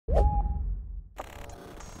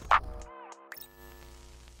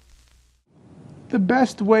The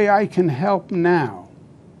best way I can help now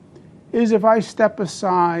is if I step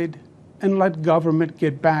aside and let government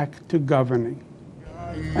get back to governing.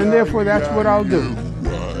 And therefore, that's what I'll do.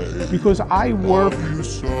 Because I work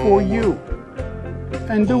for you.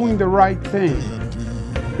 And doing the right thing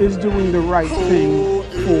is doing the right thing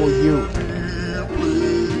for you.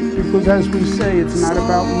 Because as we say, it's not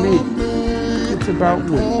about me, it's about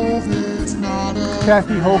we.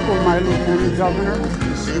 Kathy Hochul, my lieutenant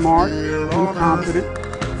governor, is smart and competent.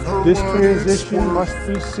 This transition must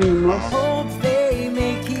be seamless.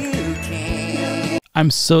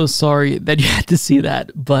 I'm so sorry that you had to see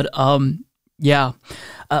that, but yeah.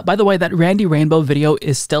 By the way, that Randy Rainbow video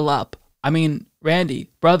is still up. I mean, Randy,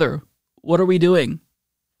 brother, what are we doing?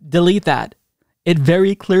 Delete that. It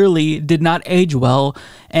very clearly did not age well,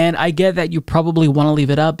 and I get that you probably want to leave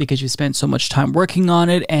it up because you spent so much time working on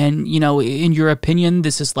it, and, you know, in your opinion,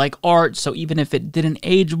 this is like art, so even if it didn't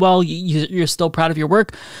age well, you're still proud of your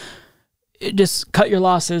work. Just cut your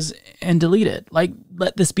losses and delete it. Like,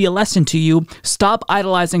 let this be a lesson to you. Stop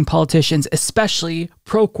idolizing politicians, especially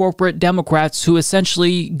pro-corporate Democrats who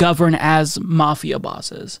essentially govern as mafia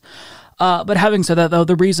bosses. But having said that, though,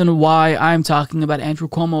 the reason why I'm talking about Andrew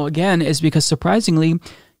Cuomo again is because, surprisingly,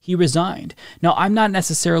 he resigned. Now, I'm not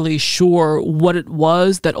necessarily sure what it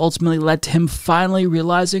was that ultimately led to him finally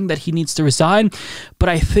realizing that he needs to resign, but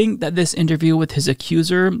I think that this interview with his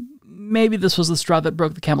accuser, maybe this was the straw that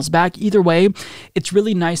broke the camel's back. Either way, it's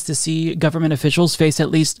really nice to see government officials face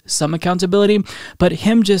at least some accountability, but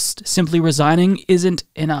him just simply resigning isn't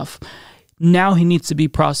enough. Now he needs to be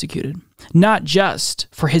prosecuted, not just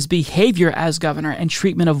for his behavior as governor and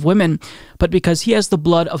treatment of women, but because he has the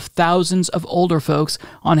blood of thousands of older folks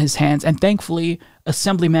on his hands. And thankfully,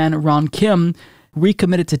 Assemblyman Ron Kim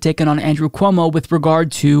recommitted to taking on Andrew Cuomo with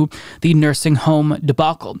regard to the nursing home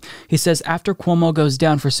debacle. He says, after Cuomo goes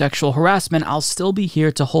down for sexual harassment, I'll still be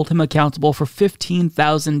here to hold him accountable for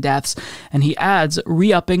 15,000 deaths. And he adds,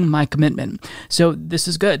 re-upping my commitment. So this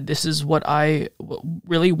is good. This is what I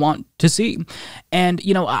really want to see. And,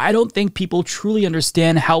 you know, I don't think people truly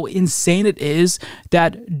understand how insane it is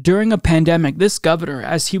that during a pandemic, this governor,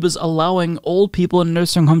 as he was allowing old people in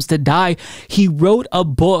nursing homes to die, he wrote a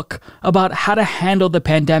book about how to handle the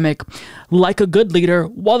pandemic like a good leader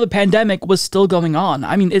while the pandemic was still going on.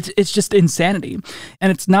 I mean, it's just insanity.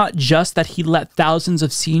 And it's not just that he let thousands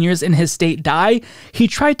of seniors in his state die, he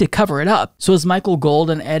tried to cover it up. So as Michael Gold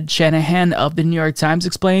and Ed Shanahan of the New York Times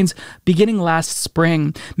explains, beginning last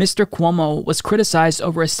spring, Mr. Cuomo was criticized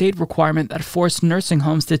over a state requirement that forced nursing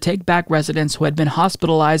homes to take back residents who had been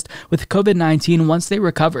hospitalized with COVID-19 once they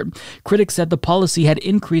recovered. Critics said the policy had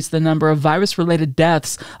increased the number of virus-related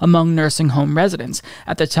deaths among nursing home residents.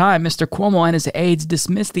 At the time, Mr. Cuomo and his aides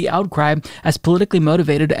dismissed the outcry as politically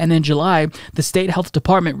motivated, and in July, the state health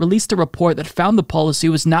department released a report that found the policy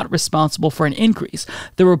was not responsible for an increase.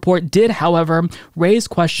 The report did, however, raise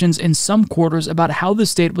questions in some quarters about how the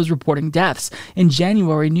state was reporting deaths. In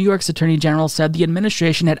January, New York's Attorney General said the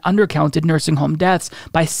administration had undercounted nursing home deaths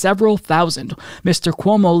by several thousand. Mr.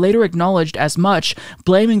 Cuomo later acknowledged as much,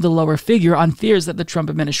 blaming the lower figure on fears that the Trump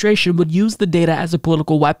administration would use the data as a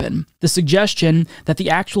political weapon. The suggestion that the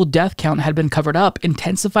actual death count had been covered up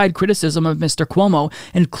intensified criticism of Mr. Cuomo,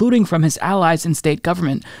 including from his allies in state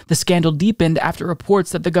government. The scandal deepened after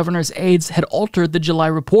reports that the governor's aides had altered the July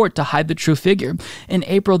report to hide the true figure. In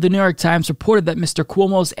April, the New York Times reported that Mr.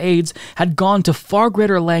 Cuomo's aides had gone to far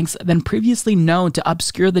greater lengths than previously known to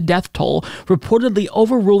obscure the death toll, reportedly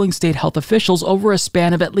overruling state health officials over a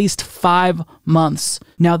span of at least 5 months.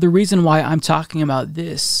 Now, the reason why I'm talking about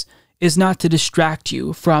this is not to distract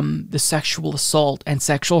you from the sexual assault and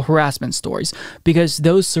sexual harassment stories, because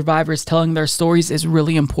those survivors telling their stories is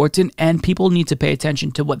really important and people need to pay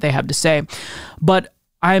attention to what they have to say. But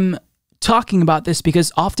I'm talking about this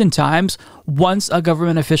because oftentimes, once a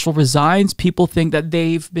government official resigns, people think that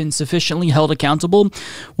they've been sufficiently held accountable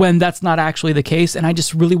when that's not actually the case. And I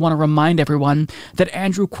just really want to remind everyone that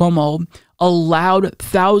Andrew Cuomo allowed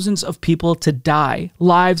thousands of people to die,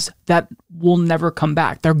 lives that will never come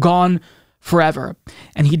back. They're gone forever.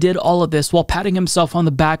 And he did all of this while patting himself on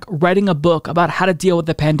the back, writing a book about how to deal with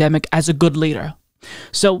the pandemic as a good leader.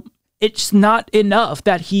 So it's not enough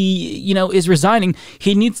that he, is resigning.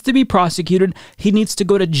 He needs to be prosecuted. He needs to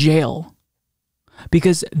go to jail.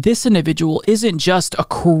 Because this individual isn't just a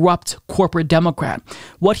corrupt corporate Democrat.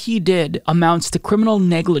 What he did amounts to criminal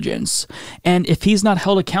negligence. And if he's not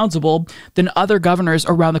held accountable, then other governors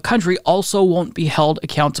around the country also won't be held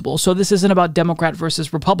accountable. So this isn't about Democrat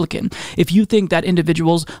versus Republican. If you think that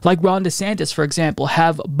individuals like Ron DeSantis, for example,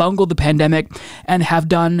 have bungled the pandemic and have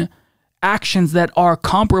done actions that are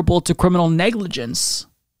comparable to criminal negligence,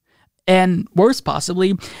 And worse,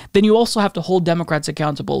 possibly, then you also have to hold Democrats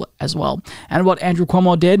accountable as well. And what Andrew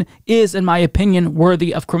Cuomo did is, in my opinion,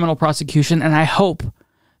 worthy of criminal prosecution, and I hope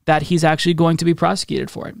that he's actually going to be prosecuted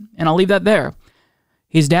for it. And I'll leave that there.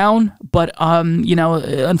 He's down, but,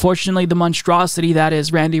 unfortunately, the monstrosity that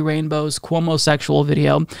is Randy Rainbow's Cuomo sexual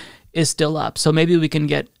video is still up. So maybe we can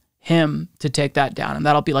get him to take that down, and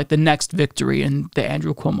that'll be like the next victory in the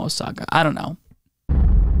Andrew Cuomo saga. I don't know.